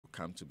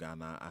come to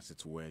Ghana, as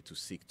it were, to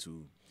seek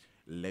to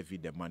levy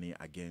the money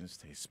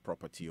against his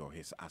property or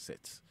his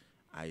assets.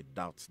 I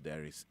doubt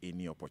there is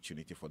any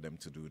opportunity for them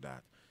to do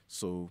that.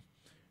 So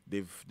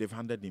they've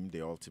handed him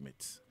the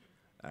ultimate.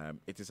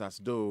 It is as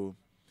though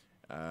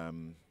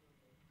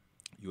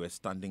you were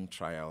standing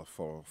trial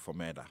for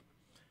murder,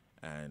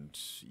 and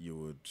you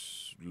would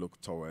look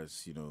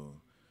towards,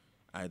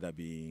 either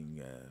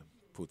being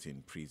put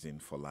in prison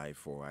for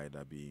life, or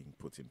either being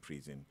put in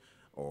prison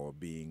or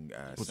being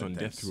put on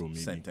death row, maybe.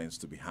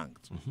 Sentenced to be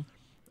hanged. Mm-hmm.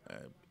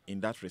 In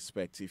that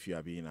respect, if you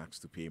are being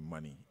asked to pay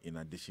money in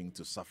addition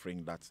to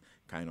suffering that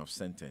kind of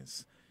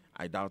sentence,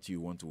 I doubt you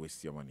want to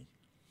waste your money.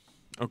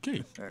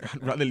 Okay,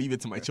 I'd rather leave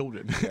it to my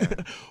children.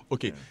 Yeah.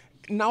 Okay, Yeah.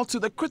 Now to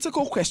the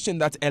critical question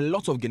that a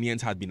lot of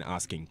Ghanaians had been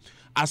asking.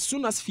 As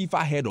soon as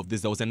FIFA heard of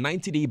this, there was a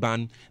 90-day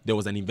ban, there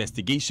was an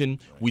investigation,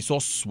 we saw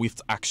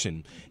swift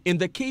action. In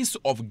the case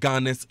of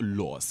Ghana's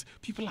laws,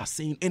 people are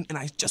saying, and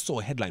I just saw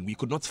a headline, we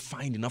could not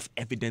find enough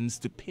evidence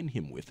to pin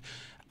him with.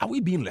 Are we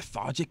being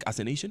lethargic as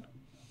a nation?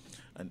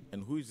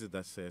 And who is it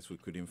that says we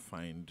couldn't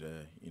find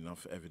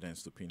enough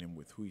evidence to pin him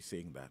with? Who is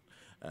saying that?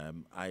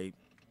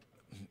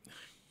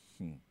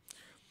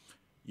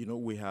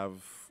 We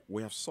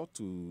have sought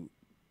to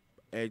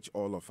urge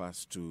all of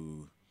us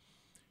to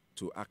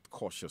act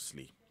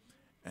cautiously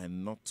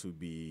and not to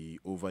be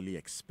overly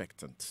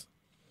expectant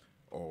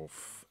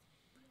of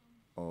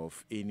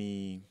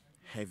any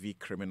heavy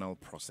criminal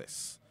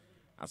process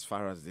as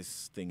far as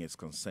this thing is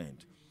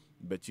concerned.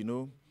 But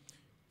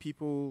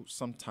people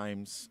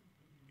sometimes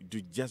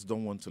just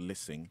don't want to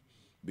listen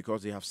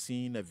because they have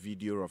seen a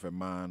video of a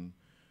man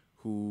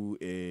who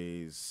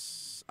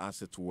is,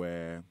 as it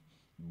were,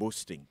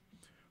 boasting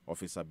of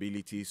his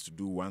abilities to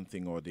do one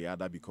thing or the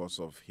other because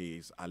of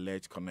his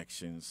alleged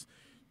connections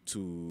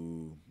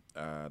to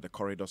the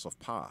corridors of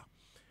power,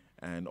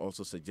 and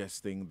also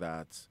suggesting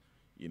that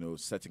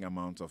certain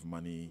amount of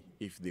money,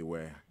 if they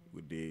were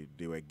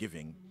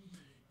giving,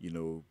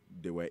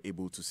 they were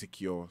able to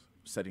secure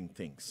certain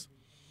things.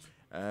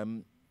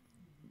 Going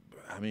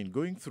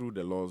through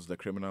the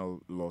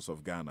criminal laws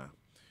of Ghana,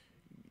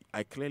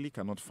 I clearly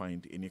cannot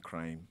find any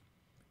crime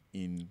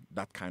in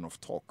that kind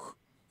of talk,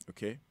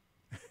 okay?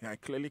 I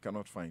clearly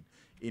cannot find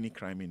any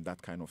crime in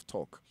that kind of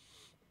talk.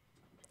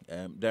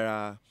 There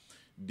are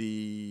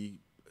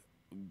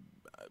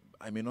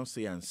I may not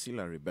say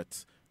ancillary,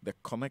 but the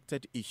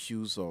connected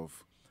issues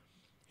of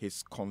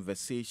his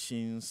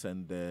conversations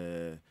and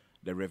the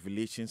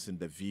revelations in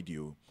the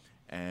video,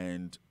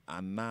 and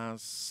now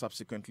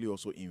subsequently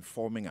also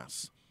informing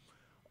us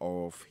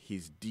of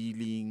his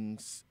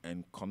dealings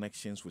and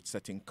connections with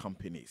certain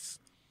companies,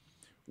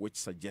 which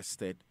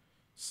suggested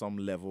some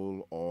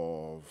level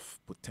of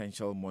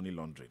potential money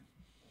laundering.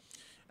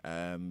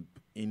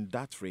 In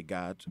that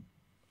regard,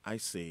 I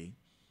say,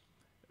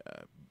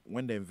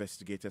 when the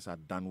investigators are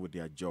done with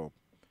their job,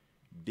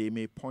 they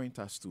may point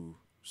us to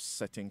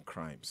certain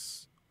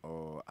crimes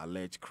or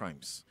alleged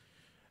crimes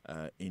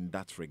in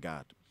that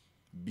regard.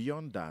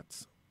 Beyond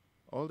that,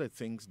 all the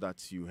things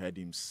that you heard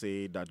him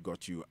say that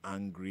got you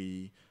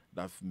angry,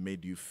 that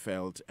made you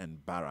feel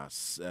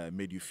embarrassed,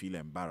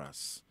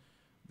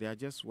 they are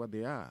just what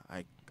they are.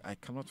 I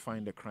cannot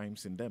find the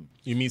crimes in them.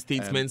 You mean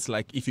statements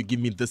like, if you give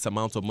me this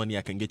amount of money,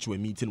 I can get you a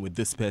meeting with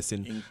this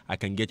person, I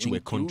can get you a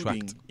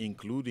contract?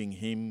 Including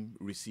him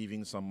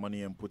receiving some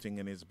money and putting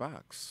in his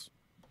bags.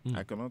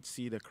 I cannot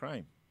see the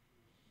crime.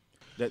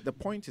 The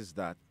point is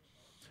that,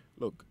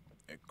 look,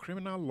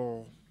 criminal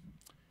law,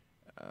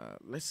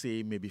 let's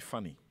say, may be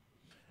funny.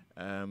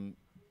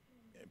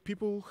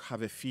 People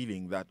have a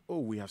feeling that,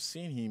 we have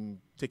seen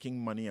him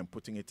taking money and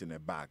putting it in a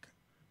bag.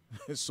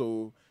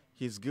 So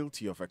he's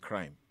guilty of a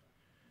crime.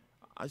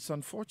 It's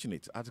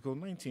unfortunate. Article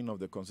 19 of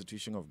the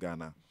Constitution of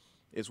Ghana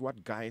is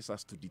what guides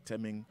us to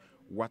determine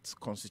what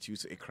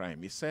constitutes a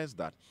crime. It says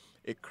that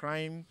a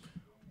crime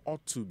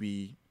ought to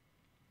be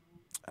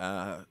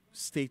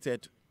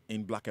stated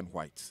in black and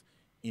white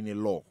in a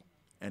law,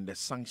 and the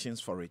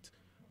sanctions for it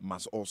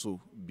must also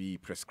be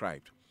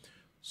prescribed.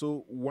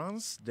 So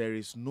once there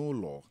is no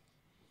law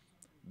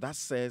that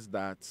says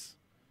that,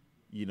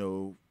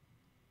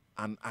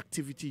 an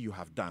activity you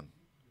have done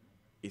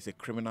is a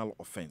criminal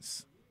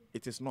offense,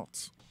 it is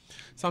not.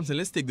 Samson,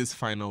 let's take this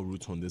final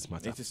route on this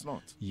matter. It is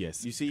not.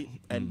 Yes. You see,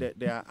 and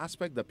there are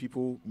aspects that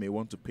people may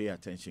want to pay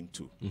attention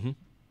to. Mm-hmm.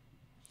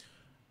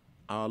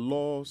 Our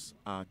laws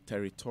are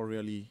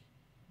territorially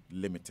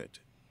limited.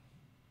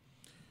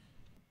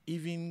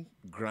 Even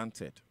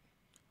granted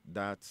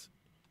that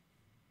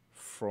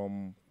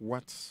from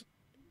what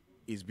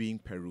is being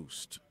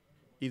perused,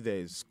 if there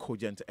is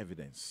cogent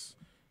evidence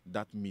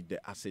that meet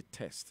the acid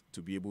test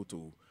to be able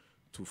to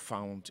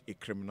found a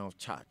criminal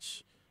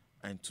charge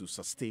and to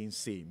sustain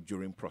same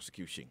during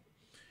prosecution,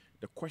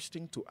 the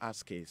question to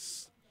ask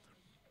is,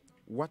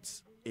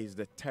 what is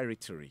the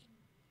territory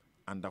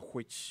under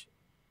which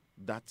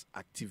that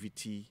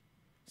activity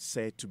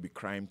said to be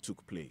crime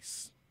took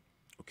place?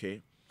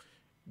 Okay?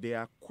 There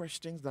are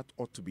questions that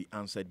ought to be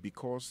answered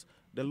because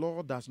the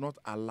law does not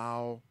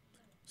allow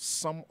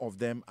some of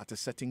them at a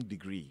certain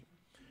degree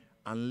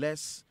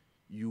unless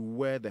you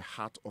wear the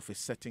hat of a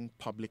certain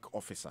public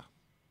officer.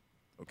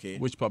 Okay.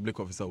 Which public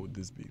officer would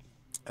this be?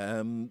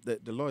 The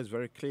law is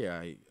very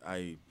clear.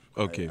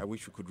 Okay. I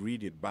wish we could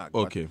read it back.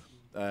 Okay.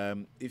 But,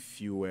 if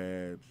you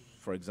were,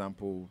 for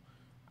example,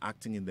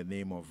 acting in the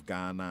name of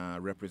Ghana,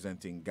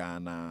 representing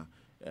Ghana,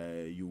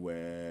 you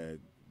were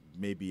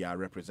maybe a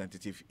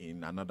representative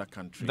in another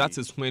country. That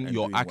is when and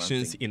your doing one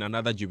actions thing. in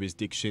another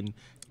jurisdiction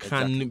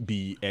can Exactly.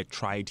 be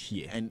tried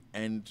here.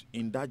 And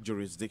in that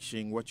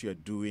jurisdiction, what you're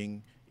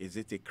doing, is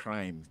it a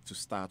crime to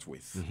start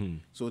with?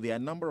 So there are a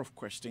number of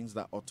questions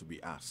that ought to be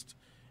asked.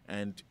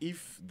 And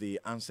if the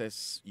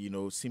answers,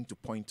 seem to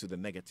point to the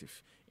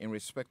negative, in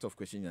respect of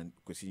Kwesi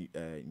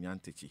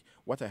Nyantakyi,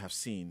 what I have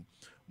seen,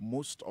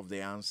 most of the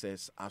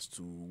answers as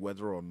to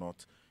whether or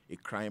not a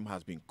crime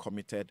has been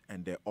committed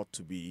and he ought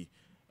to be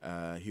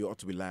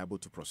liable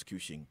to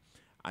prosecution,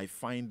 I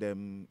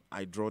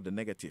draw the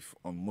negative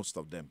on most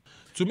of them.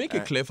 To make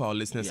it clear for our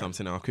listeners,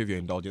 Samson, I'll crave your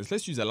indulgence.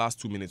 Let's use the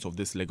last 2 minutes of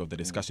this leg of the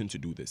discussion to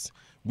do this.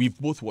 We've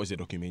both watched the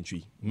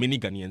documentary. Many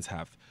Ghanaians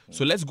have.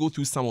 So let's go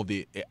through some of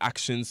the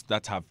actions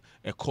that have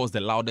caused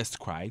the loudest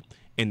cry,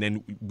 and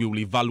then we will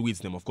evaluate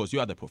them. Of course, you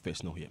are the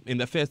professional here. In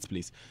the first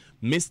place,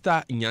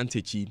 Mr.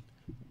 Nyantakyi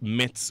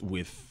met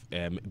with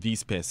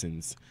these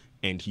persons,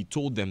 and he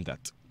told them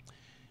that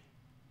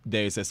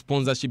there is a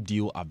sponsorship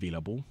deal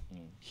available.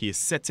 He is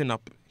setting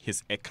up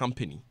a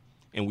company,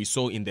 and we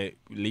saw in the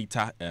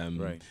later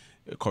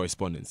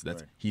correspondence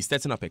that he's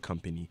setting up a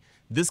company.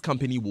 This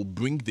company will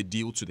bring the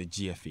deal to the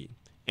GFA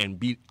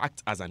and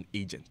act as an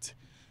agent,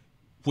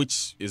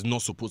 which is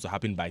not supposed to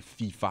happen by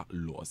FIFA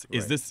laws.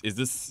 Is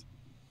this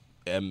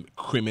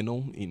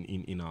criminal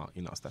in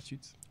our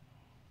statutes?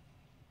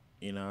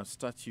 In our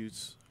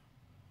statutes,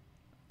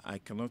 I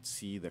cannot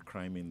see the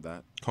crime in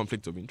that.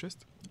 Conflict of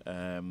interest?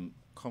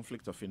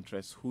 Conflict of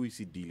interest, who is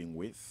he dealing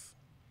with?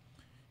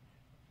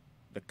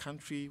 The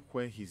country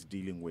where he's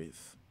dealing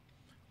with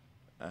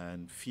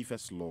and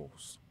FIFA's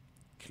laws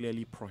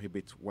clearly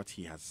prohibit what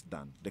he has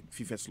done. The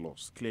FIFA's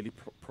laws clearly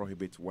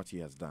prohibit what he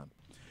has done.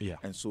 Yeah.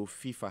 And so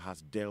FIFA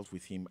has dealt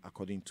with him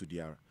according to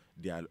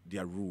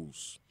their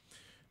rules.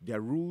 Their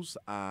rules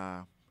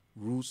are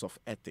rules of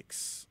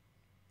ethics.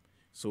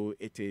 So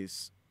it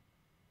is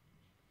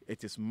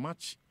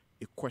much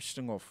a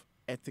question of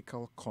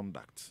ethical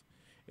conduct.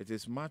 It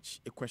is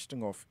much a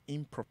question of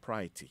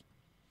impropriety.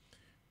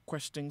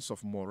 Questions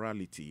of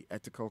morality,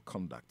 ethical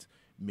conduct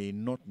may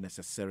not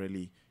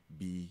necessarily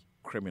be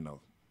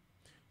criminal.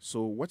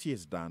 So what he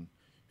has done,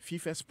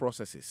 FIFA's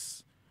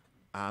processes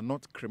are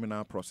not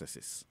criminal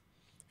processes.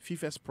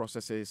 FIFA's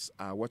processes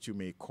are what you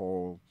may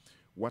call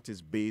what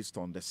is based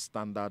on the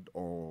standard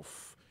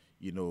of,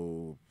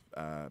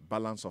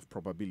 balance of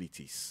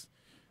probabilities.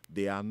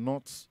 They are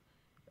not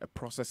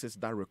processes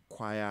that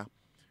require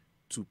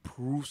to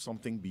prove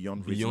something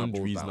beyond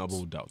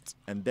reasonable doubt.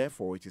 And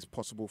therefore, it is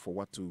possible for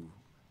what to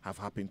have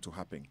happened to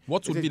happen.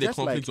 What would be the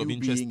conflict of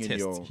interest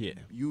test here?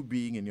 You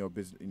being in your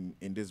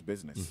in this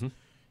business,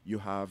 you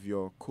have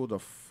your code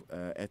of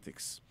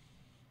ethics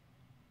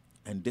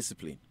and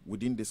discipline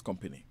within this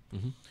company.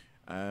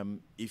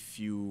 If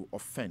you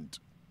offend,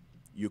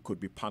 you could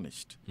be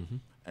punished.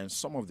 And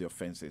some of the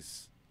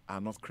offenses are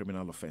not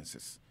criminal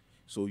offenses.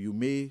 So you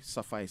may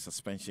suffer a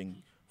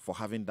suspension for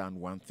having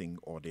done one thing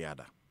or the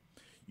other.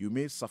 You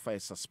may suffer a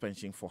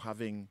suspension for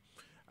having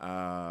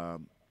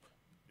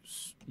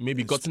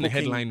maybe gotten the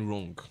headline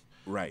wrong.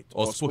 Right.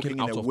 Or spoken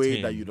in a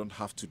way that you don't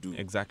have to do.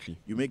 Exactly.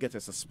 You may get a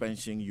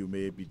suspension. You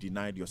may be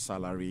denied your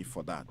salary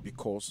for that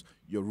because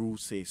your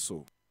rules say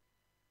so.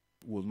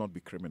 It will not be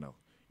criminal.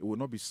 It will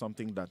not be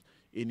something that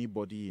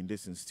anybody in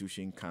this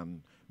institution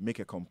can make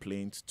a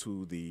complaint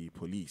to the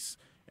police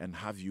and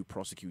have you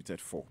prosecuted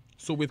for.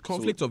 So with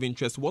conflict of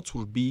interest, what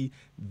would be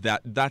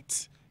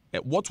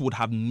what would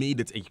have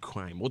made it a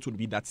crime? What would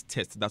be that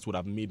test that would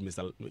have made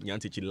Mr.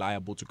 Nyantakyi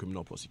liable to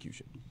criminal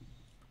prosecution?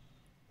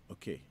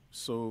 Okay,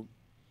 so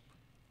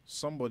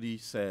somebody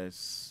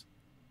says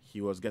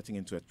he was getting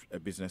into a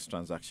business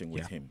transaction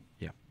with him.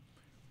 Yeah.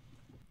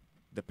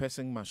 The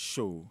person must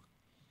show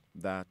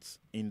that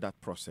in that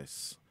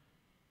process,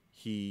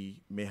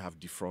 he may have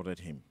defrauded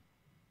him.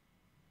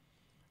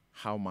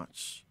 How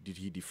much did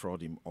he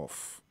defraud him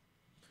of?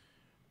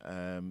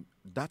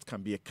 That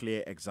can be a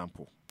clear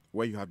example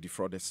where you have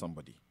defrauded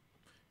somebody.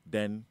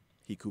 Then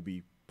he could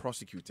be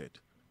prosecuted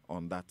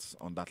on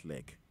that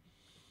leg.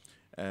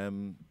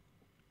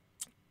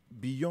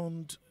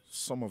 Beyond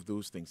some of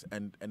those things,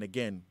 and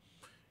again,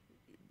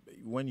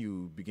 when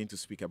you begin to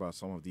speak about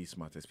some of these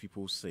matters,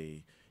 people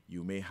say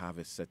you may have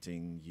a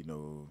certain,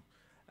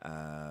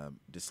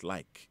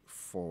 dislike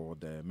for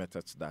the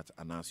methods that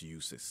Anas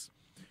uses.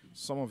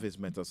 Some of his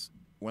methods,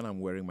 when I'm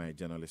wearing my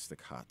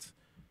journalistic hat,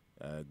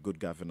 Good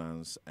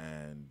Governance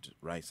and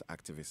Rights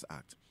Activists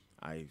Act,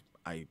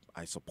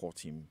 I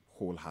support him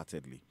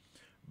wholeheartedly.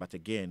 But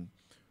again,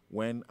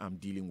 when I'm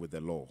dealing with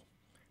the law,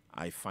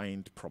 I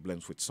find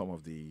problems with some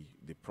of the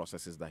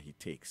processes that he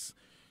takes.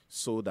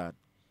 So that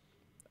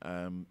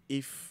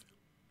if,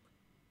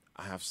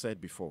 I have said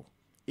before,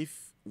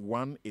 if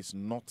one is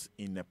not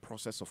in a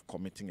process of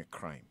committing a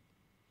crime,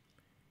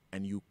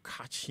 and you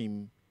catch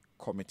him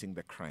committing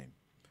the crime,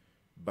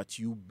 but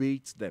you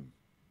bait them.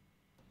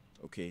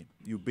 Okay,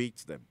 you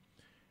bait them,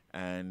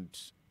 and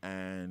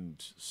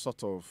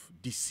sort of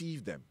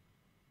deceive them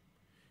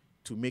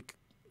to make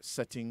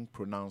certain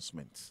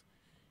pronouncements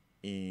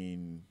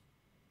in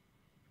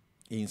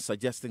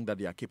suggesting that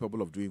they are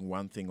capable of doing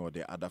one thing or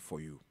the other for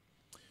you.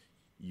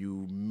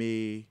 You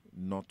may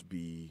not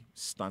be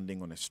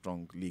standing on a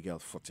strong legal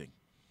footing.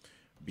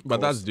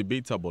 But that's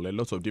debatable. A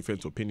lot of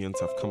different opinions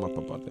have come up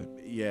about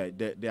that. Yeah,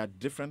 there are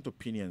different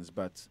opinions,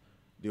 but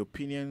the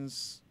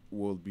opinions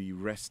will be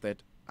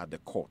rested at the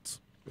court.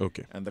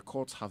 Okay. And the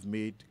courts have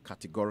made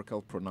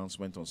categorical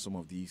pronouncement on some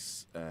of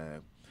these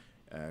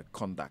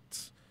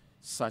conducts,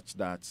 such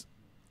that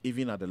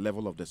even at the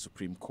level of the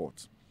Supreme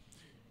Court,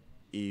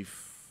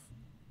 if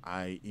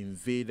I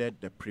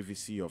invaded the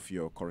privacy of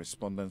your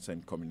correspondence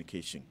and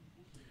communication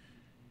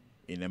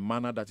in a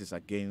manner that is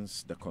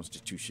against the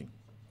Constitution,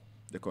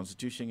 the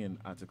Constitution in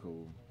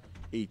Article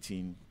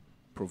 18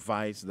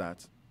 provides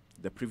that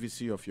the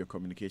privacy of your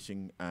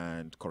communication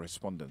and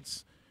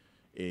correspondence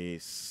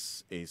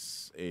is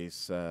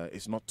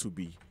not to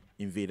be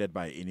invaded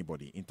by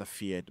anybody,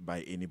 interfered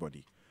by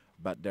anybody.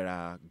 But there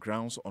are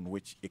grounds on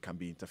which it can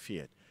be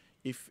interfered.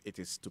 If it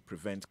is to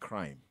prevent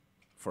crime,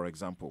 for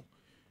example,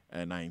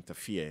 and I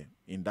interfere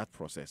in that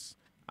process,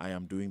 I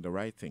am doing the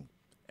right thing.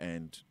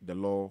 And the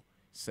law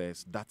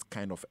says that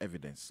kind of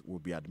evidence will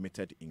be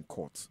admitted in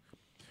court.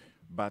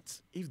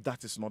 But if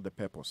that is not the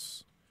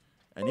purpose,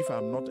 and if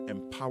I'm not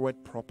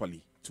empowered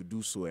properly to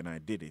do so and I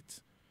did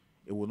it,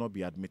 it will not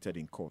be admitted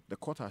in court. The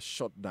court has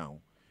shut down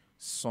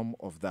some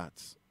of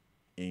that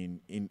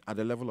at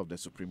the level of the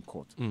Supreme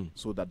Court,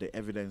 so that the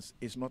evidence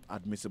is not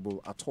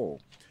admissible at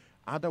all.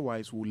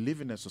 Otherwise, we'll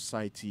live in a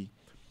society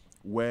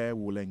where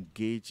we'll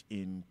engage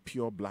in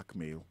pure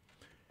blackmail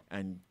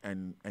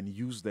and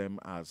use them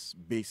as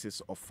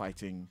basis of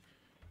fighting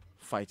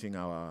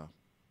our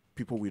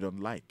people we don't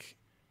like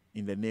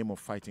in the name of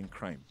fighting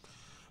crime.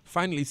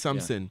 Finally,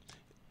 Samson,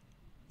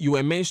 you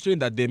were mentioning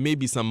that there may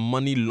be some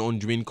money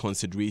laundering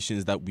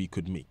considerations that we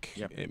could make.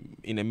 Yep.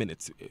 In a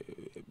minute,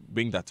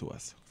 bring that to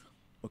us.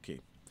 Okay.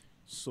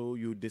 So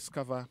you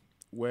discover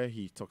where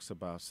he talks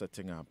about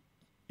setting up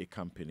a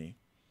company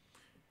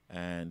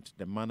and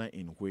the manner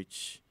in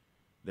which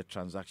the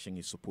transaction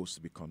is supposed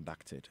to be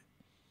conducted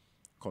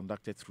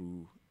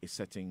through a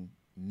certain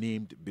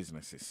named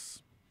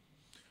businesses.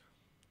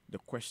 The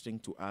question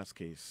to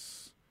ask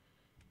is,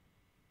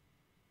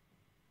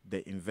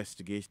 the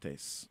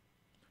investigators,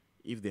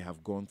 if they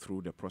have gone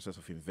through the process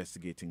of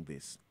investigating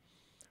this,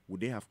 would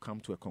they have come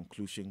to a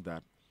conclusion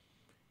that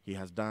he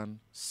has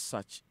done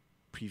such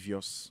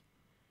previous,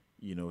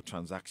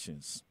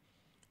 transactions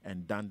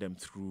and done them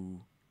through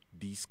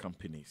these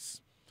companies?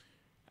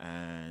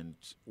 And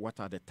what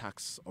are the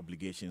tax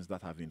obligations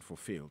that have been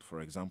fulfilled, for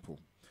example?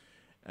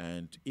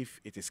 And if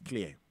it is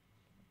clear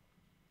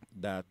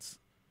that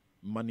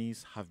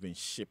monies have been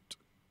shipped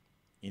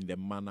in the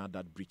manner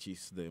that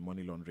breaches the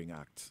Money Laundering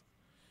Act,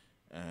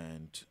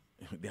 and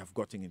they have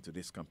gotten into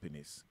these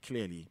companies,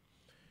 clearly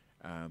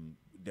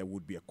there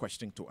would be a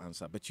question to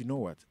answer. But you know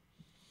what?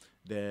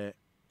 The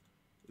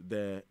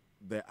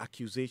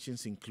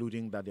accusations,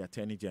 including that the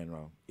Attorney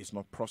General is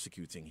not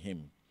prosecuting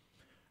him,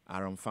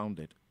 are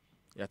unfounded.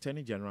 The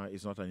Attorney General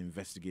is not an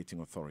investigating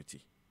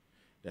authority.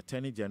 The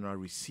Attorney General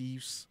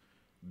receives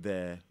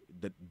the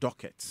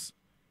dockets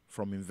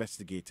from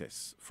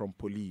investigators, from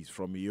police,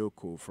 from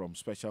IOCO, from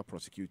special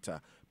prosecutor,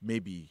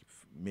 maybe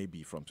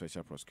from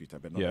special prosecutor,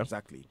 but not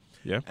exactly.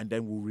 Yeah. And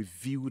then we'll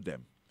review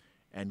them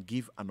and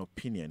give an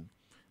opinion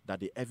that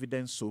the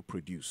evidence so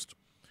produced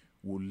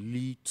will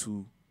lead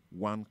to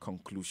one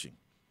conclusion,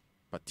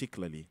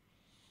 particularly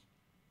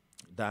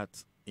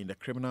that in the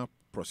criminal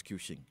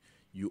prosecution,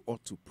 you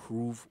ought to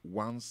prove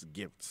one's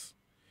guilt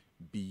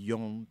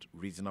beyond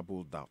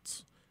reasonable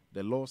doubt.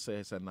 The law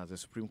says, and as the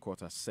Supreme Court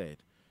has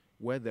said,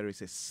 where there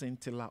is a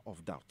scintilla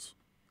of doubt,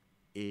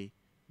 a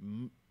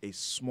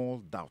small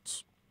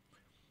doubt,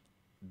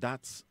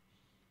 that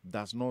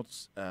does not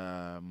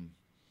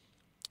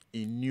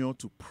inure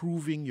to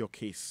proving your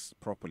case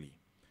properly.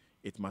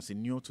 It must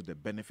inure to the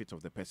benefit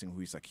of the person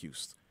who is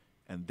accused,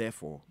 and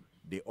therefore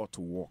they ought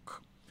to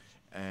walk.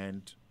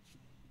 And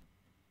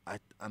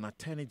an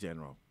Attorney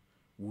General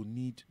will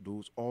need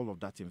all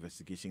of that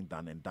investigation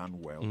done and done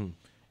well,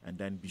 and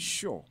then be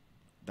sure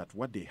that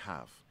what they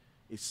have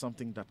is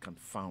something that can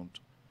found,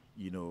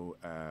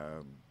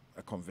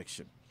 a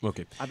conviction.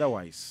 Okay.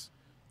 Otherwise,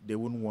 they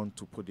wouldn't want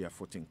to put their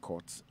foot in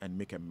court and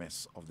make a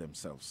mess of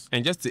themselves.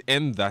 And just to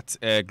end that,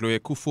 Gloria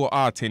Kufuor,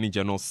 our Attorney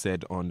General,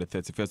 said on the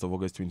 31st of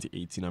August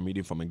 2018, I'm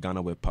reading from a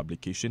Ghana Web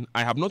publication,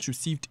 I have not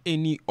received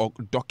any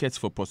dockets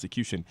for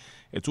prosecution.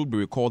 It will be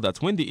recalled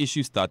that when the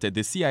issue started,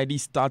 the CID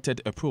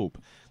started a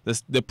probe.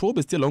 The probe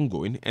is still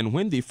ongoing, and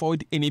when they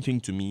forward anything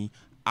to me,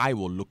 I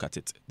will look at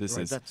it.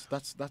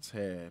 That's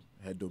her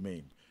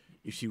domain.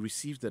 If she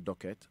receives the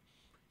docket,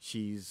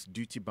 she's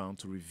duty-bound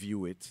to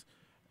review it,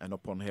 and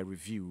upon her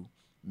review,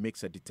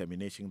 makes a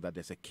determination that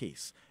there's a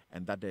case.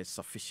 and that there's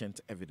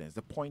sufficient evidence.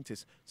 The point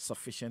is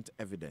sufficient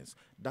evidence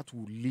that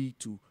will lead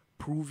to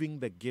proving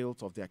the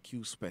guilt of the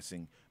accused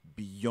person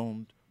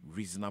beyond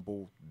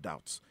reasonable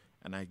doubt.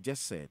 And I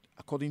just said,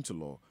 according to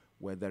law,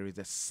 where there is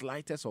the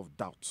slightest of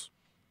doubt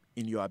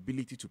in your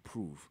ability to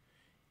prove,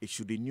 it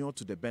should inure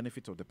to the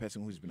benefit of the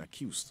person who's been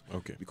accused.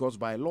 Okay. Because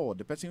by law,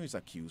 the person who is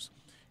accused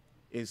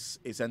is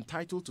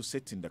entitled to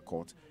sit in the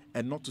court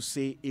and not to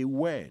say a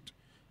word.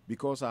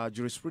 Because our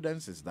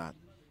jurisprudence is that,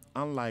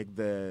 unlike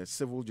the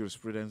civil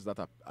jurisprudence that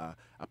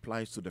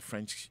applies to the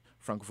French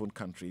Francophone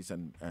countries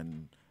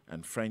and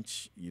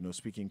French,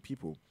 speaking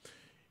people,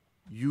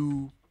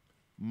 you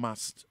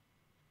must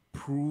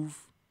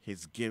prove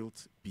his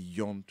guilt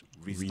beyond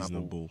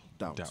reasonable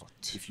doubt.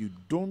 If you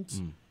don't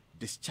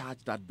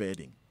discharge that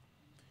burden,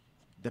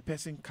 the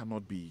person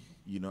cannot be,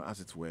 as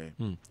it were,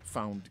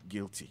 found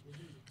guilty.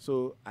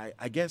 So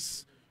I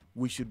guess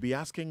we should be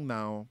asking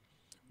now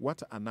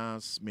what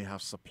Anas may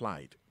have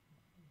supplied.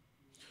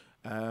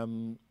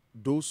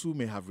 Those who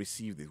may have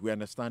received it. We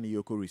understand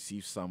Iyoko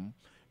received some.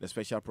 The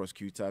special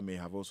prosecutor may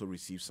have also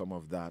received some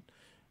of that.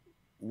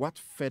 What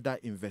further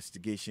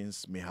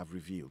investigations may have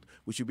revealed?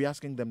 We should be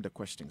asking them the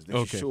questions. They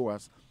should show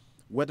us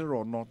whether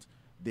or not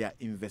their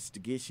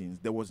investigations,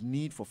 there was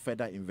need for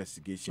further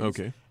investigations,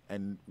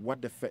 and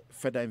what the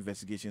further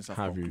investigations have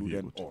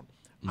concluded on.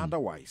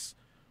 Otherwise,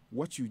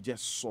 what you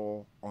just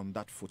saw on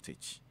that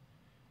footage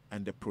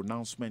and the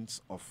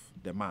pronouncements of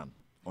the man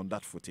on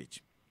that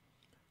footage,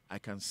 I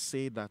can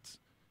say that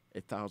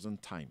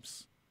 1,000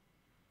 times,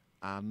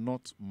 are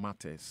not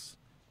matters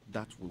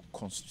that will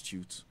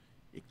constitute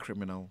a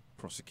criminal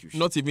prosecution.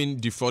 Not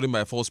even defrauding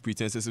by false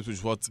pretenses, which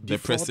is what the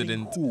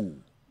president... Who?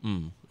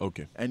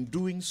 Okay. And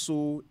doing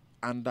so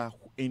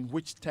in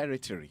which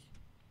territory?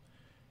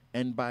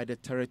 And by the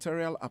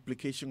territorial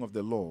application of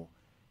the law,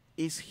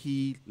 is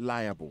he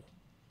liable?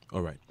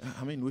 All right.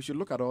 I mean, we should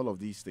look at all of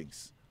these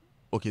things.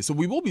 Okay, so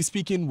we will be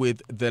speaking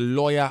with the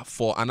lawyer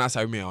for Anas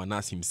Arime, or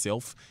Anas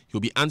himself.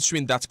 He'll be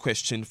answering that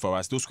question for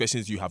us, those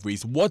questions you have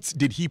raised. What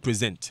did he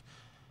present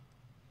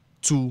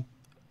to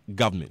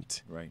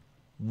government? Right.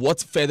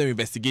 What further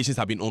investigations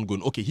have been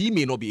ongoing? Okay, he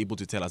may not be able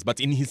to tell us, but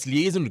in his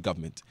liaison with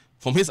government,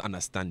 from his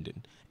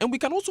understanding. And we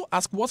can also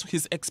ask what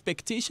his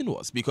expectation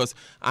was, because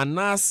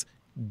Anas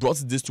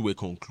brought this to a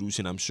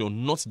conclusion, I'm sure,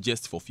 not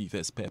just for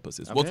FIFA's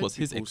purposes. What was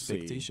his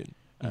expectation?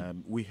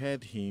 We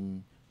heard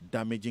him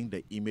damaging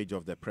the image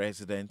of the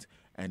president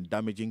and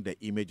damaging the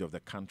image of the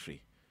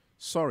country.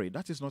 Sorry,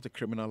 that is not a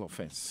criminal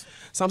offense.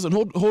 Samson,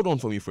 hold on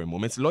for me for a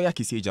moment. Lawyer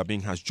Kwesi Nyantakyi Ban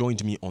has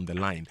joined me on the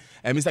line.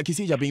 Mr.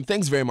 Kwesi Nyantakyi Ban,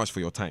 thanks very much for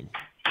your time.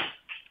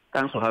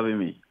 Thanks for having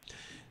me.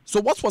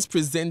 So what was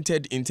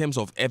presented in terms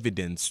of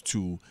evidence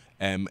to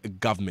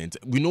government?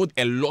 We know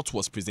a lot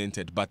was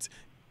presented, but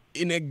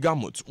in a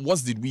gamut,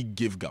 what did we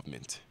give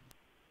government?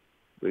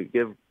 We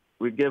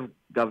gave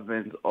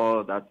government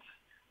all that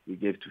we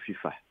gave to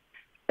FIFA.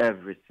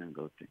 Every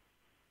single thing.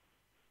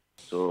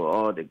 So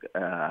all the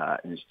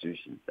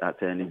institutions,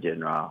 Attorney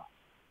General,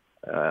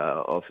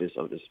 Office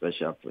of the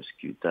Special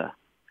Prosecutor,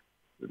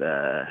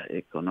 the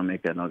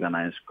Economic and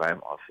Organized Crime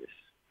Office,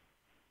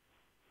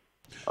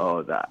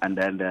 all that, and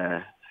then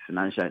the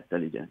Financial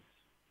Intelligence.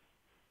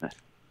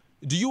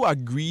 Do you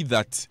agree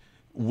that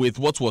with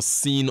what was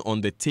seen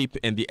on the tape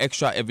and the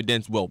extra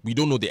evidence, well, we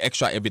don't know the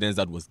extra evidence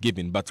that was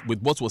given, but with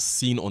what was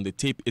seen on the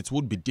tape, it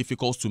would be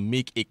difficult to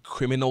make a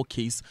criminal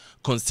case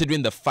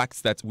considering the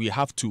fact that we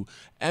have to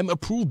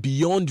prove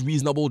beyond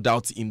reasonable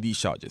doubt in these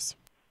charges?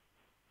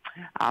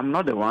 I'm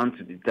not the one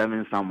to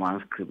determine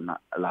someone's criminal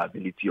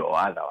liability or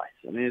otherwise.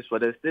 I mean, it's for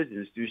the state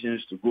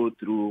institutions to go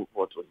through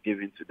what was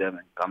given to them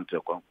and come to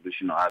a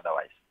conclusion or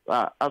otherwise.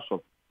 But as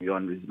for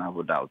beyond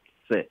reasonable doubt,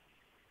 say,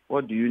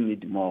 what do you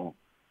need more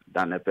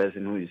than a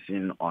person who is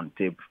seen on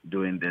tape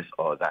doing this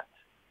or that?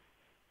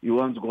 You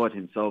want God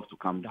himself to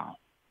come down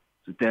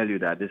to tell you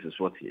that this is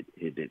what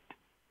he did.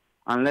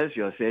 Unless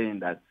you're saying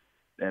that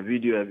the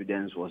video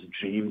evidence was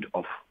dreamed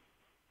of,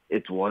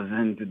 it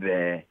wasn't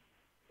there,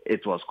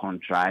 it was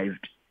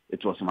contrived,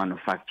 it was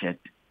manufactured.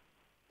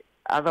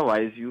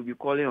 Otherwise, you'll be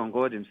calling on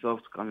God himself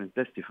to come and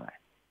testify.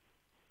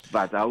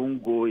 But I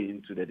won't go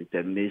into the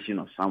determination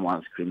of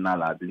someone's criminal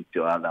liability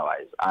or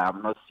otherwise. I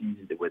am not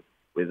seized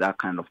with that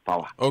kind of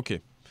power.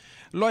 Okay.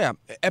 Lawyer,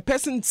 a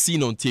person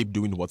seen on tape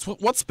doing what?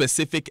 What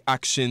specific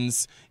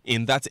actions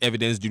in that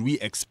evidence did we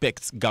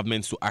expect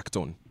governments to act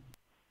on?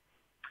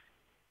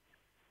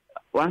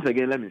 Once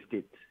again, let me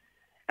state,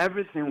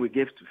 everything we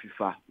gave to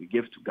FIFA, we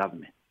gave to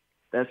government.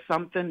 There's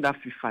something that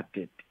FIFA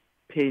did,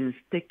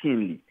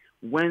 painstakingly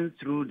went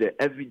through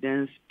the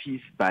evidence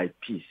piece by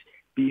piece.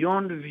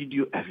 Beyond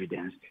video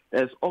evidence,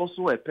 there's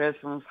also a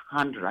person's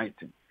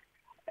handwriting.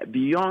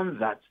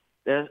 Beyond that,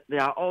 there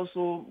are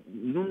also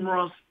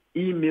numerous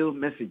email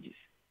messages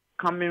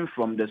coming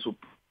from the supposed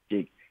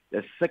sheikh,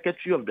 the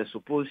secretary of the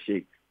supposed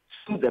sheikh,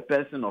 to the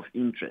person of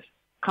interest,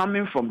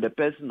 coming from the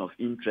person of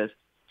interest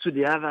to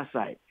the other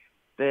side.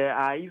 There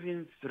are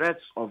even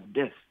threats of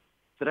death,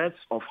 threats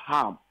of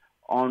harm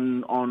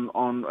on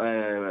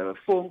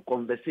phone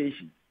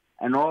conversations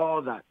and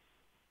all that.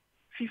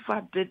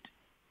 FIFA did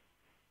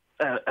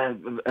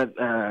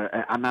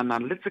an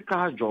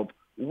analytical job,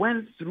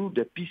 went through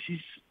the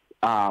pieces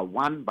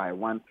one by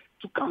one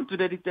to come to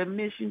the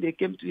determination they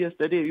came to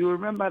yesterday. You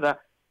remember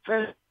that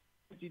first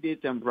 30-day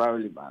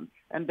temporary ban,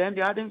 and then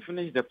they hadn't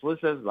finished the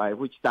process, by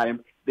which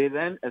time they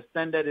then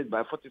extended it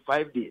by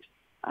 45 days.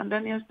 And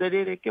then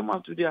yesterday they came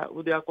up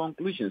with their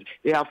conclusions.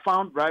 They have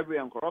found bribery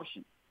and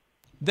corruption.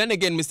 Then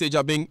again, Mr.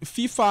 Jabing,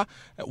 FIFA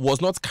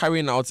was not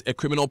carrying out a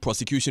criminal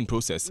prosecution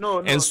process.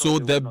 So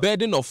the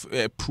burden of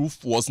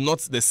proof was not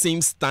the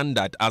same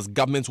standard as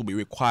government will be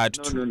required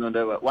to.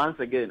 No. Once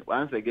again,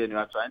 you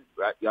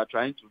are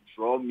trying to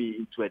draw me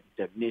into a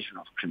determination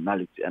of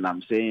criminality, and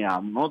I'm saying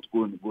I'm not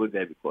going to go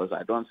there because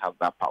I don't have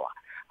that power.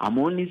 I'm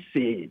only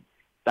saying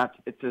that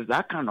it is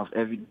that kind of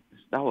evidence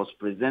that was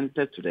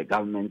presented to the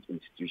government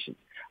institutions.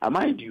 And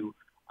mind you,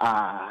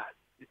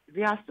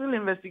 they are still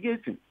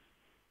investigating.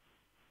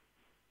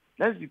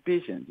 Let's be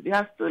patient. They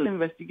are still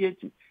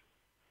investigating.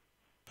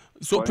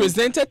 So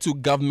presented to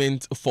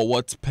government for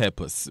what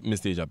purpose,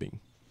 Mr. Jabing?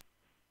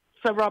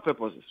 Several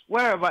purposes.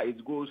 Wherever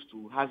it goes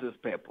to has its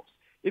purpose.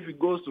 If it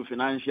goes to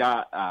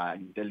financial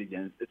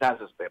intelligence, it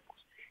has its purpose.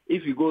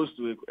 If it goes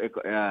to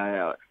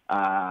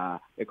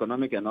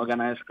economic and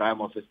organized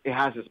crime office, it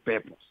has its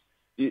purpose.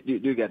 Do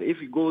you get it?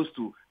 If it goes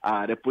to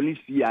the police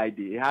CID,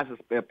 it has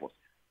its purpose.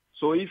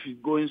 So if you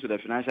go into the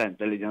financial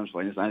intelligence,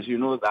 for instance, you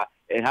know that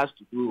it has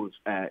to do with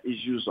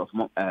issues of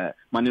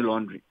money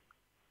laundering.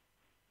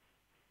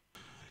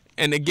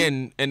 And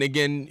again,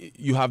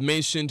 you have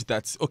mentioned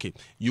that, okay,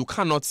 you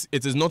cannot,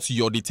 it is not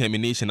your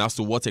determination as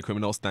to what a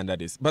criminal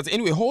standard is. But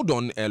anyway, hold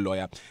on,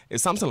 lawyer.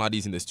 Samson Ladi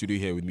is in the studio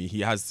here with me. He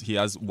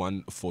has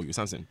one for you.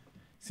 Samson.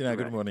 Sina,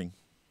 good morning.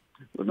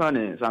 Good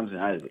morning, Samson.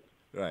 How is it?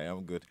 Right,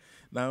 I'm good.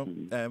 Now,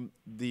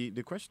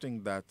 the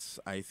question that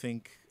I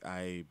think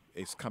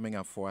is coming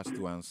up for us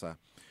to answer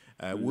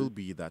will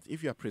be that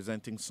if you are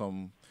presenting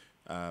some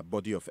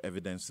body of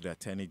evidence to the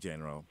Attorney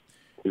General,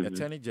 the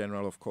Attorney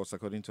General, of course,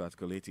 according to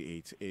Article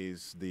 88,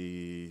 is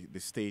the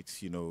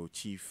state's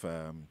chief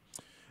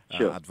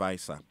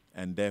advisor,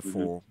 and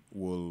therefore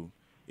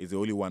is the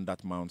only one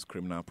that mounts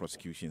criminal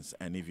prosecutions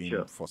and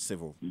even for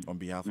civil on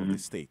behalf of the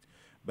state.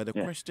 But the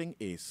question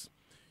is,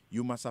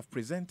 you must have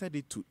presented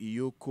it to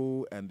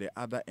IOCO and the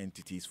other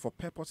entities for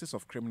purposes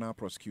of criminal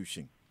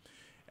prosecution.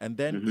 And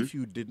then if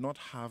you did not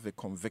have a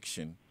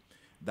conviction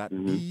that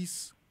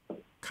these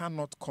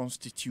cannot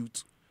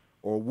constitute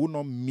or will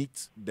not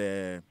meet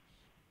the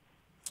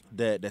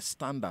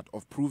standard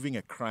of proving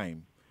a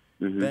crime,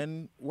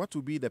 then what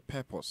would be the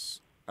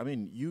purpose? I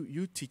mean,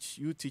 you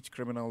teach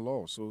criminal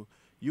law, so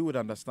you would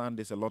understand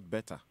this a lot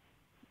better.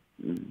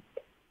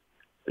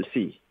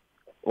 See,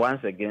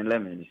 once again,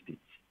 let me state.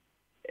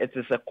 It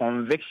is a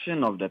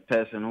conviction of the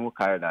person who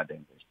carried out the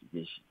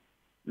investigation.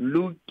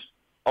 Looked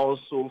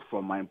also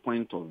from my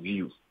point of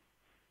view,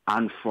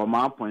 and from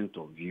our point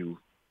of view,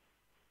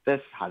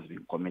 this has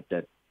been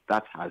committed,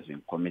 that has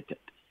been committed.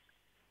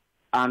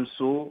 And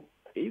so,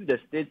 if the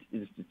state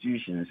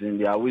institutions, in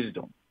their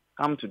wisdom,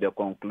 come to the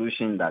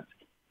conclusion that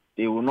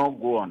they will not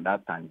go on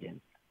that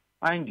tangent,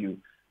 mind you,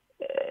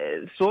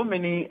 so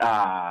many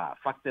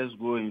factors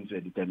go into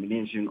a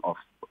determination of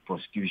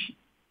prosecution.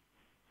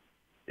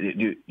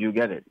 You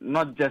get it?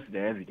 Not just the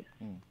evidence.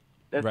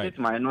 The state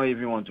might not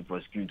even want to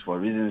prosecute for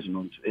reasons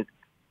known to it.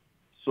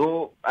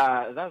 So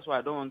that's why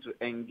I don't want to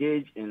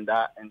engage in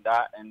that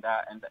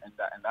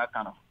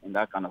kind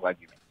of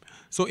argument.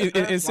 So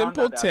in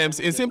simple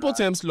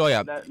terms,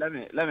 lawyer. Let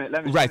me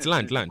right,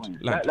 land.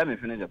 Let me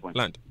finish the point.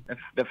 Land.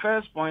 The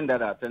first point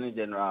that Attorney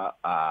General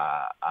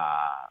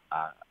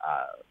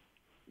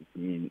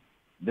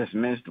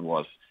dismissed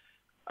was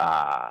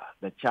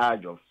the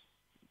charge of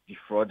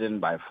defrauding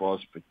by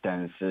false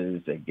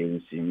pretenses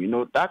against him. You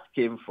know, that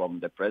came from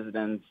the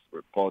president's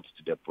report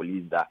to the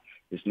police that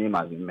his name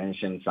has been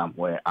mentioned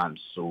somewhere, and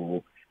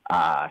so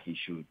he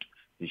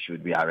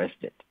should be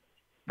arrested.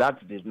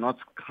 That did not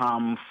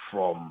come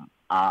from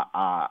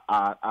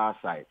our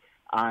side.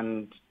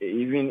 And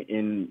even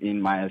in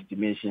my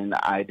estimation,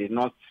 I did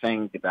not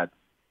think that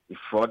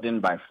defrauding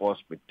by false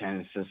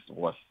pretenses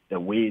was the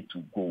way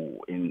to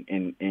go in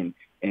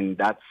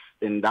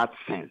that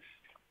sense.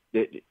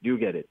 Do you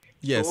get it?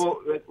 Yes.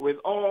 So with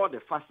all the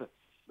facets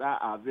that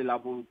are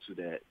available to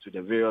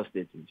the various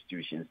state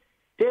institutions,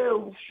 they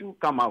should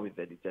come out with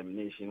a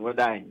determination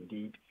whether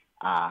indeed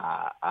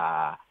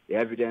the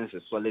evidence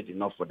is solid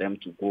enough for them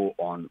to go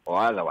on or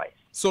otherwise.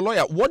 So,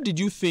 lawyer, what did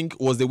you think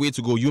was the way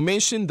to go? You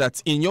mentioned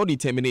that in your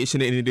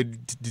determination and in the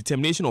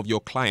determination of your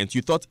client,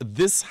 you thought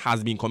this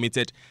has been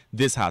committed,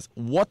 this has.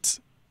 What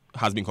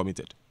has been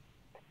committed?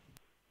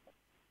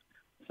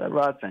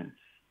 Several things.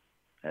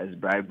 There's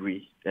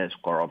bribery, there's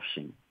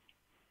corruption.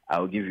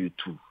 I'll give you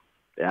two.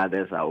 The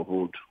others I'll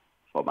hold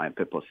for my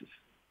purposes.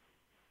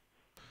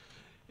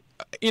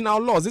 In our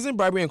laws, isn't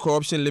bribery and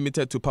corruption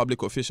limited to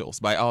public officials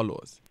by our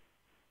laws?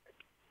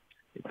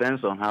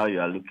 Depends on how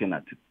you are looking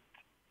at it.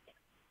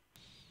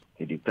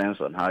 It depends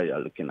on how you are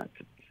looking at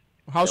it.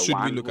 How should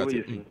we look at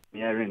it? The one who is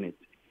engineering it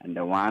and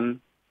the one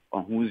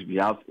on whose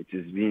behalf it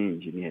is being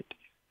engineered.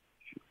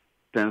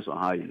 Depends on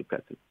how you look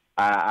at it.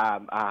 I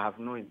have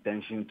no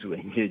intention to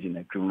engage in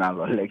a criminal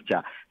law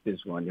lecture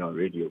this morning on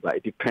radio, but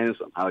it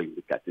depends on how you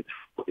look at it.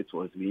 It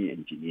was being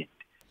engineered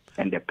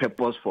and the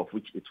purpose for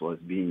which it was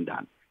being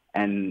done,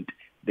 and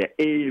the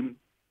aim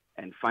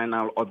and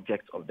final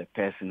object of the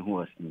person who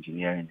was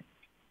engineering it.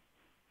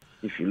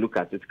 If you look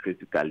at it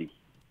critically,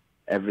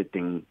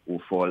 everything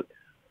will fall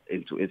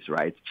into its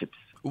right chips.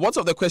 What's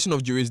of the question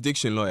of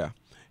jurisdiction, lawyer?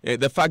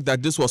 The fact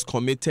that this was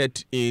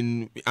committed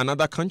in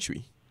another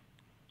country.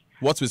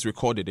 What was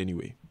recorded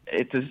anyway?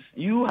 It is.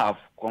 You have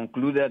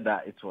concluded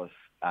that it was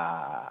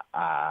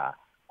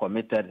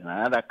committed in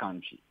another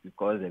country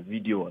because the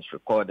video was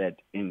recorded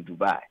in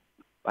Dubai.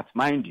 But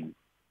mind you,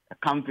 the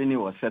company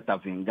was set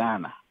up in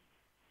Ghana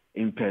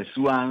in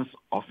pursuance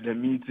of the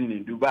meeting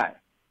in Dubai.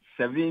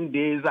 7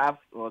 days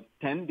after, or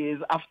 10 days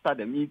after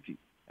the meeting,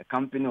 the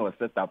company was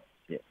set up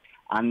here.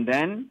 And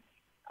then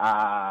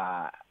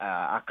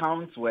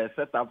accounts were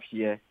set up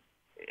here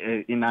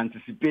in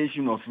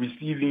anticipation of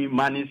receiving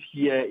monies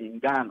here in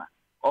Ghana,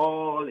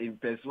 all in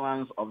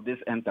pursuance of this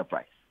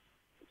enterprise.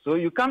 So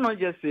you cannot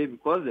just say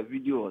because the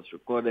video was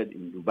recorded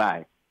in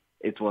Dubai,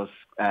 it was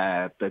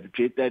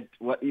perpetrated.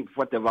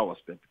 Whatever was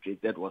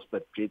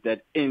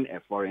perpetrated in a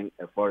foreign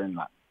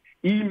land.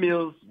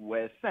 Emails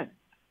were sent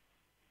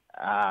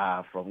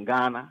from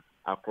Ghana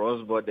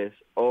across borders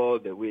all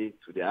the way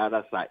to the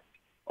other side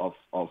of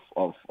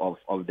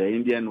the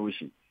Indian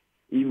Ocean.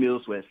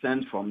 Emails were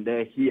sent from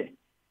there here.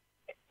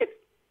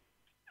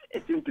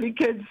 It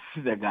implicates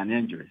the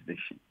Ghanaian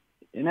jurisdiction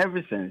in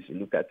every sense you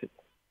look at it.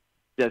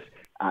 Just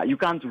you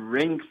can't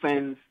ring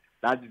fence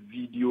that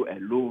video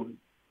alone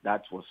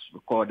that was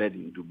recorded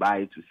in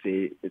Dubai to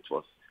say it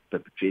was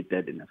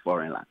perpetrated in a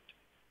foreign land.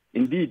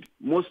 Indeed,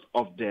 most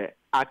of the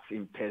acts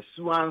in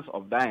pursuance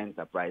of that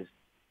enterprise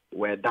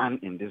were done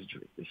in this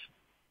jurisdiction.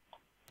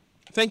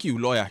 Thank you,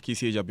 lawyer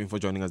Kwesi Nyantakyi Ban, for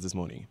joining us this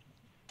morning.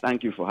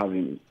 Thank you for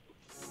having me.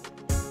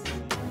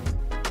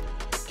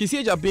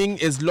 Kwesi Nyantakyi Ban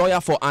is lawyer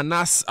for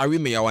Anas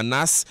Arimeyaw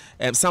Anas.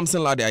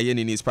 Samson Lade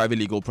Ayenini is private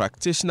legal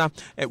practitioner.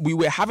 We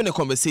were having a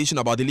conversation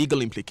about the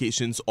legal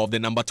implications of the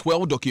number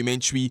 12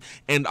 documentary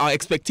and our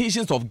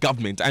expectations of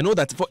government. I know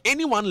that for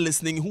anyone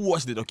listening who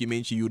watched the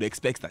documentary, you'd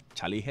expect that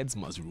Charlie heads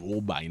must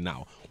roll by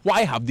now.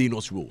 Why have they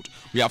not rolled?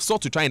 We have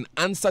sought to try and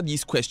answer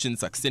these questions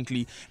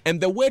succinctly, and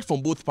the word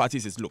from both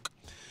parties is, look,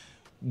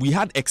 we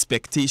had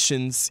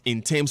expectations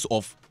in terms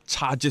of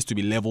charges to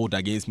be leveled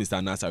against Mr.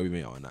 Anas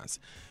Arimeyaw Anas.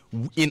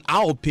 In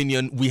our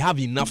opinion, we have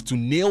enough to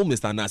nail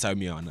Mr. Anas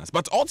Arimeyaw Anas.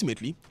 But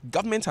ultimately,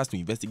 government has to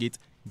investigate,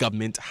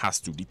 government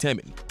has to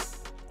determine.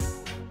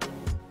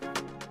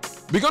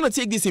 We're going to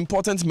take these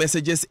important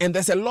messages, and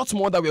there's a lot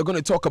more that we're going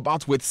to talk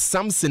about with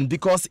Samson,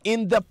 because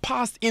in the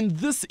past, in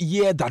this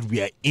year that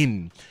we are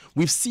in,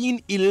 we've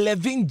seen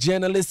 11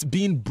 journalists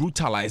being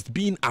brutalized,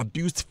 being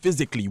abused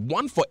physically,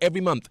 one for every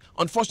month.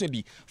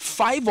 Unfortunately,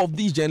 5 of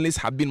these journalists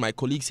have been my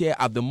colleagues here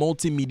at the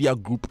multimedia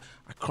group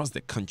across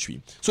the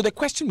country. So the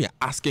question we are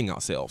asking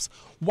ourselves,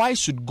 why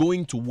should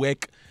going to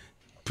work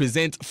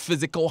present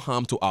physical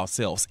harm to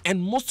ourselves?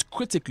 And most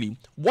critically,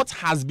 what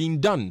has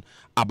been done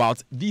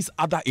about these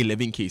other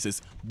 11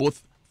 cases,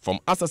 both from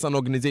us as an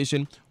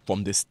organization,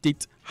 from the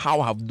state?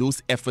 How have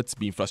those efforts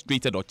been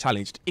frustrated or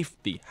challenged, if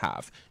they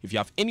have? If you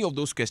have any of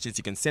those questions,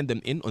 you can send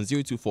them in on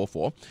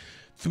 0244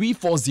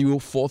 340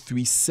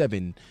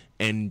 437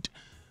 and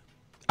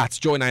at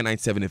Joy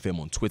 997 FM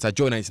on Twitter,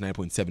 Joy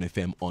 99.7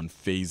 FM on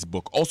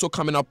Facebook. Also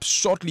coming up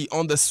shortly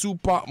on the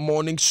Super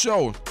Morning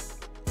Show,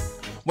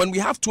 when we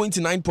have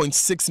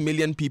 29.6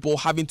 million people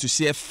having to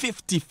share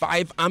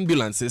 55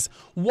 ambulances,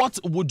 what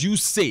would you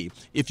say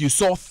if you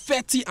saw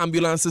 30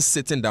 ambulances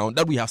sitting down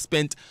that we have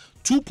spent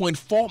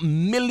 2.4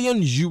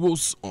 million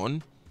euros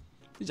on,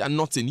 which are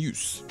not in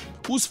use?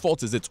 Whose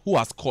fault is it? Who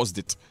has caused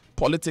it?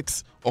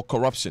 Politics or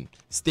corruption?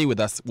 Stay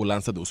with us. We'll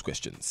answer those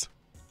questions.